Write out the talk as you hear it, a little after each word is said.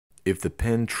If the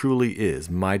pen truly is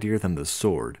mightier than the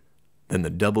sword, then the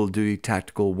Double Duty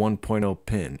Tactical 1.0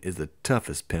 pen is the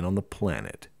toughest pen on the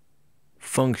planet.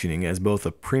 Functioning as both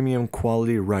a premium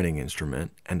quality writing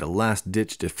instrument and a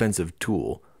last-ditch defensive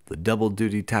tool, the Double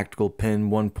Duty Tactical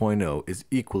Pen 1.0 is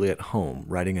equally at home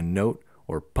writing a note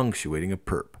or punctuating a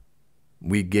perp.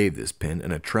 We gave this pen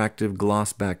an attractive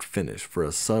gloss-back finish for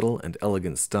a subtle and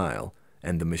elegant style,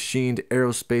 and the machined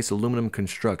aerospace aluminum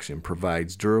construction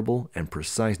provides durable and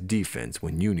precise defense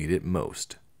when you need it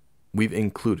most. We've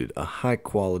included a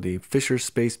high-quality Fisher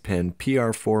Space Pen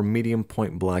PR4 medium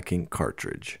point black ink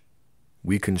cartridge.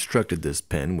 We constructed this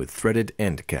pen with threaded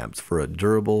end caps for a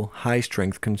durable,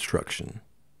 high-strength construction.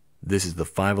 This is the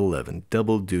 511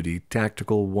 Double Duty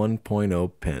Tactical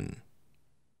 1.0 pen.